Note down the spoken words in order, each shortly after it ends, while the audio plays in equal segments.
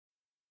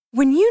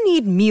When you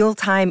need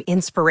mealtime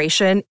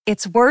inspiration,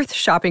 it's worth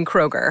shopping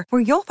Kroger,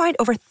 where you'll find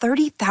over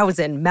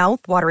 30,000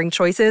 mouth-watering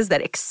choices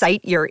that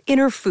excite your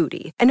inner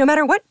foodie. And no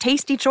matter what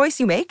tasty choice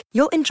you make,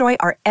 you'll enjoy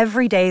our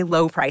everyday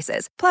low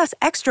prices, plus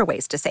extra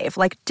ways to save,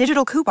 like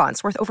digital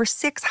coupons worth over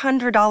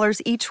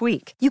 $600 each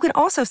week. You can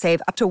also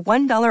save up to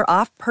 $1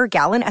 off per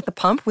gallon at the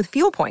pump with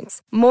fuel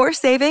points. More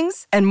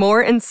savings and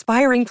more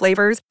inspiring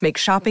flavors make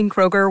shopping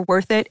Kroger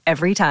worth it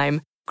every time.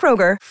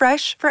 Kroger,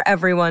 fresh for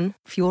everyone.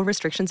 Fuel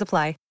restrictions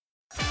apply.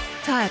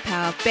 Tyre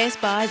Power Best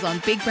Buys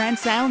on Big Brand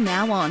Sale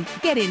now on.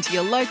 Get into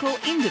your local,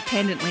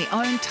 independently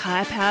owned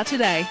Tyre Power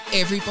today.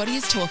 Everybody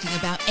is talking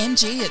about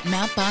MG at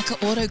Mount Barker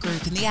Auto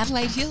Group in the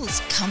Adelaide Hills.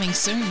 Coming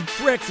soon.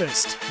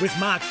 Breakfast with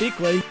Mark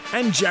Bickley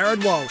and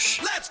Jared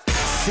Walsh. Let's go!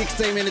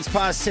 16 minutes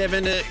past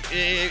 7.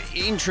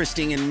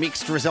 Interesting and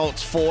mixed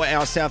results for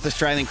our South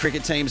Australian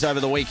cricket teams over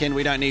the weekend.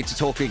 We don't need to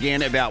talk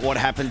again about what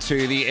happened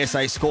to the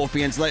SA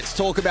Scorpions. Let's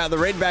talk about the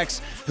Redbacks,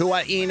 who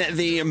are in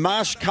the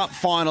Marsh Cup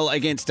final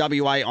against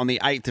WA on the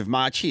 8th of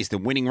March. Here's the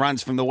winning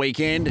runs from the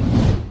weekend.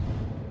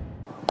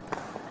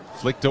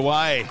 Flicked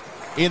away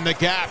in the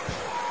gap.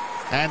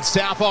 And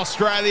South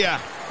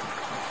Australia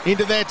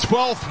into their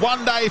 12th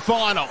one-day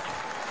final.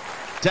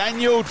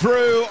 Daniel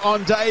Drew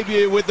on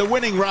debut with the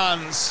winning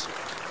runs.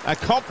 A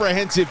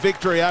comprehensive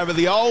victory over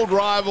the old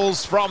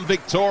rivals from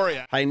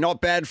Victoria. Hey, not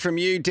bad from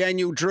you,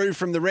 Daniel Drew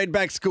from the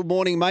Redbacks. Good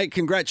morning, mate.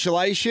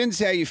 Congratulations.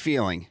 How are you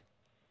feeling?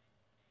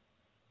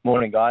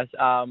 Morning, guys.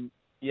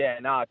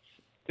 It's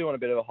still on a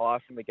bit of a high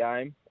from the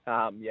game.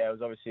 It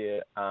was obviously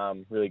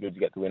really good to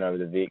get the win over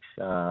the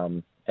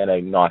Vics and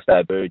a nice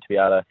debut to be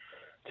able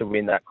to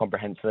win that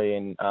comprehensively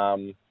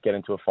and get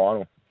into a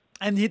final.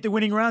 And hit the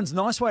winning runs.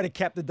 Nice way to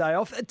cap the day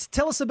off.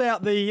 Tell us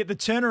about the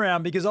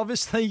turnaround, because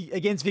obviously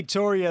against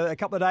Victoria a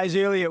couple of days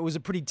earlier it was a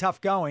pretty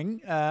tough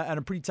going and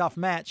a pretty tough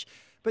match.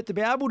 But to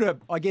be able to,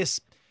 I guess,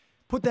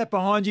 put that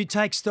behind you,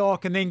 take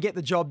stock and then get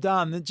the job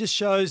done, it just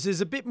shows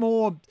there's a bit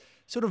more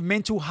sort of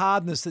mental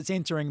hardness that's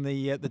entering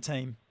the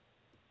team.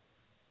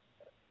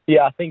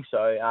 Yeah, I think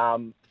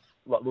so.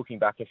 Looking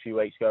back a few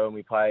weeks ago when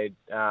we played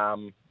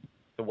the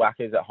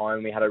Wackers at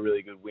home, we had a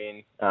really good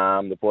win.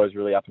 The boys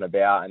were really up and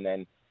about, and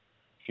then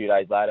a few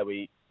days later,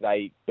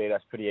 they beat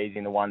us pretty easy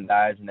in the one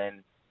days, and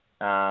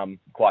then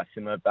quite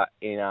similar back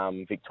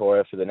in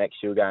Victoria for the next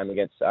Shield game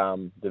against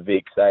the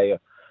Vics. They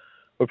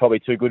were probably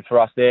too good for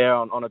us there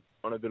on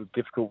a bit of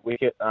difficult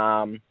wicket,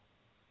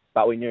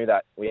 but we knew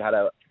that we had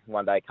a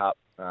one-day cup,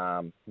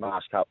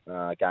 Marsh Cup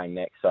game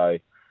next, so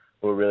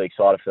we were really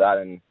excited for that,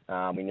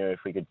 and we knew if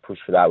we could push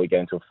for that, we'd get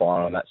into a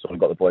final, and that sort of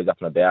got the boys up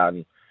and about.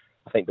 And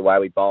I think the way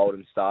we bowled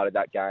and started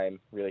that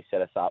game really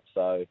set us up.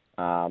 So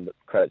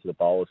credit to the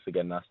bowlers for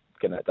getting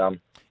it done.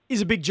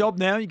 It's a big job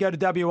now. You go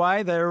to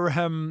WA, they're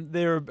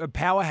a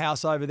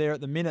powerhouse over there at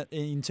the minute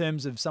in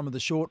terms of some of the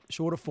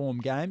shorter form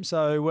games.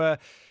 So you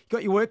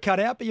got your work cut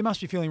out, but you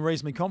must be feeling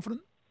reasonably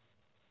confident.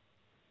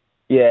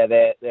 Yeah,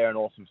 they're an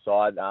awesome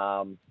side.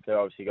 They've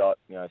obviously got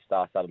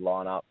star-studded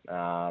lineup.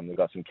 We've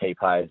got some key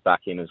players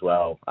back in as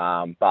well.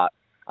 But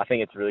I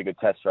think it's a really good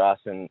test for us,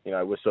 and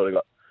we've sort of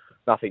got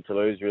nothing to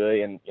lose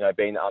really. And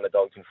being the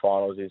underdogs in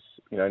finals is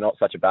not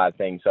such a bad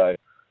thing. So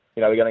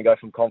we're going to go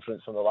from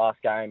confidence from the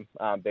last game,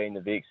 being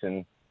the Vics,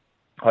 and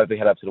hopefully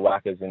head up to the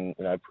Wackers and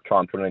try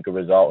and put in a good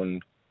result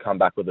and come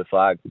back with the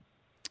flag.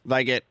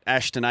 They get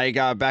Ashton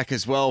Agar back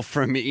as well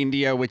from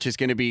India, which is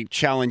going to be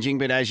challenging.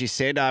 But as you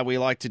said, we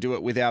like to do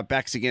it with our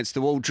backs against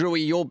the wall.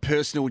 Drewy, your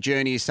personal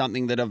journey is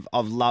something that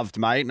I've loved,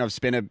 mate, and I've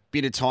spent a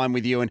bit of time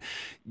with you, and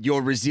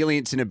your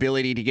resilience and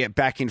ability to get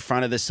back in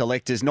front of the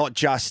selectors, not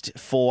just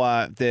for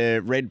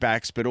the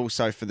Redbacks, but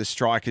also for the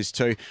Strikers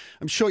too.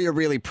 I'm sure you're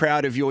really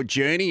proud of your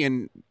journey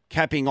and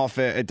capping off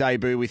a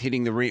debut with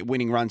hitting the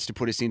winning runs to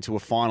put us into a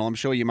final. I'm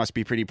sure you must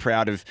be pretty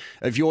proud of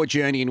your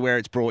journey and where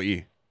it's brought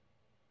you.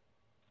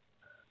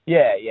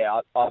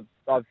 Yeah.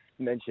 I've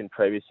mentioned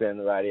previously on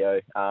the radio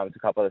to a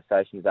couple of the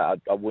stations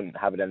that I wouldn't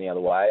have it any other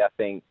way. I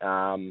think,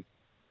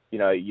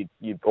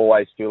 you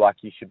always feel like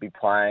you should be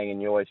playing, and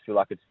you always feel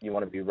like you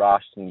want to be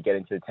rushed and you get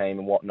into the team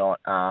and whatnot.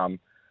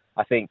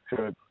 I think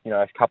through,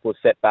 a couple of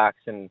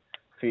setbacks and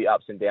a few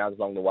ups and downs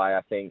along the way,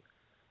 I think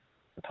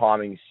the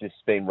timing's just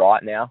been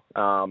right now.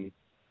 I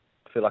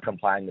feel like I'm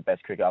playing the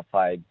best cricket I've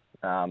played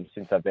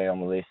since I've been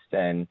on the list,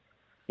 and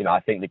I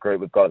think the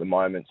group we've got at the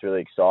moment is really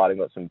exciting.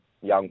 We've got some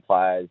young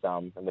players,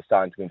 and we're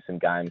starting to win some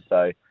games.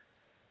 So,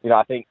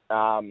 I think,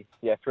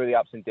 through the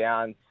ups and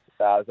downs,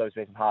 there's always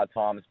been some hard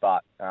times,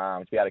 but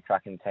to be able to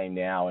crack in the team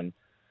now and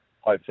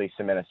hopefully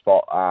cement a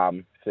spot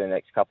for the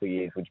next couple of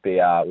years would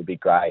be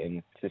great,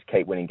 and just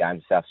keep winning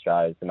games in South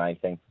Australia is the main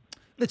thing.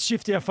 Let's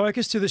shift our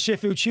focus to the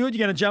Sheffield Shield.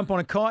 You're going to jump on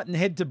a kite and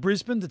head to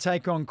Brisbane to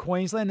take on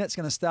Queensland. That's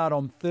going to start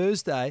on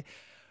Thursday.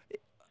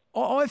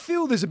 I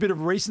feel there's a bit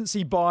of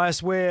recency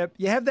bias where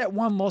you have that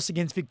one loss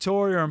against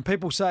Victoria and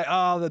people say,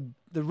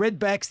 the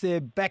Redbacks, they're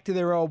back to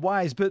their old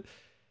ways. But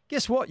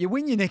guess what? You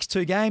win your next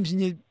two games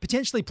and you're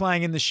potentially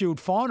playing in the Shield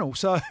final.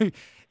 So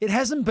it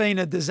hasn't been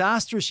a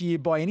disastrous year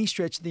by any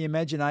stretch of the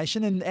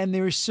imagination, and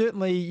there is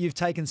certainly, you've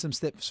taken some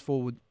steps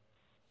forward.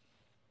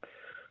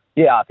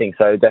 Yeah, I think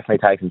so. Definitely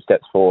take some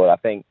steps forward. I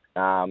think,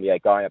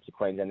 going up to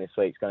Queensland this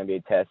week is going to be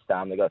a test.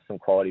 They've got some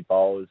quality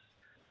bowlers.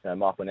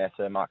 Michael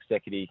Nessa, Mark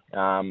Secchity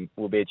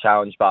will be a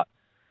challenge, but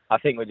I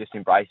think we're just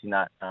embracing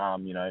that.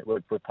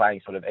 We're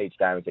playing sort of each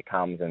game as it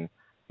comes, and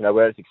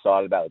we're just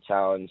excited about the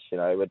challenge.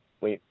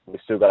 We've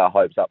still got our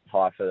hopes up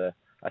high for a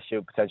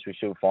potential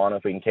Shield final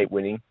if we can keep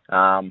winning.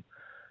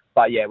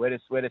 But yeah, we're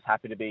just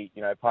happy to be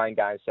playing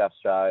games South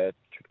Australia,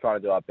 trying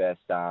to do our best,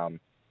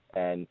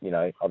 and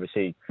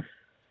obviously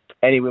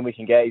any win we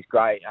can get is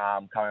great.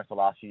 Coming off the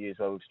last few years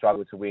where we've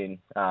struggled to win,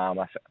 I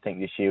think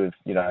this year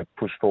we've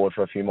pushed forward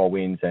for a few more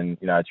wins, and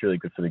it's really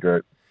good for the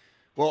group.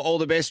 Well, all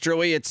the best,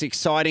 Drewy. It's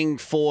exciting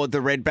for the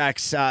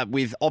Redbacks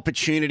with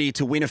opportunity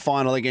to win a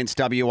final against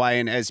WA,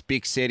 and as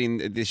Bick said,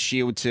 in this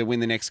Shield to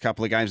win the next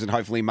couple of games and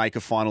hopefully make a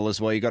final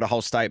as well. You've got a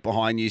whole state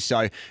behind you,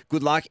 so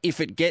good luck. If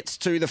it gets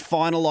to the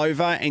final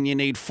over and you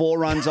need 4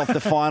 runs off the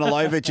final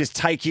over, just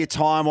take your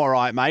time, all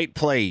right, mate,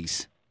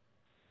 please.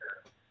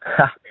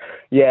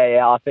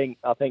 Yeah, I think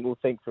we'll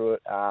think through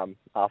it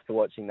after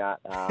watching that.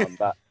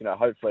 But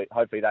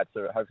hopefully that's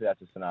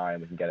a scenario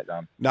and we can get it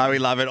done. No, we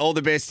love it. All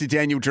the best to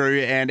Daniel Drew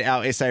and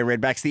our SA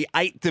Redbacks. The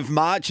 8th of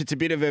March. It's a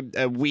bit of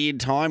a weird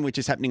time, which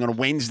is happening on a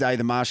Wednesday,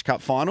 the Marsh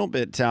Cup final.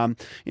 But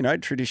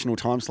traditional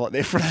time slot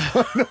there for a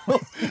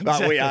final.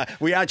 But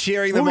we are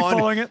cheering them on.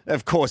 Following it.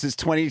 Of course, it's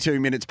 22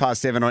 minutes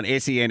past 7 on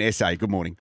SEN SA. Good morning.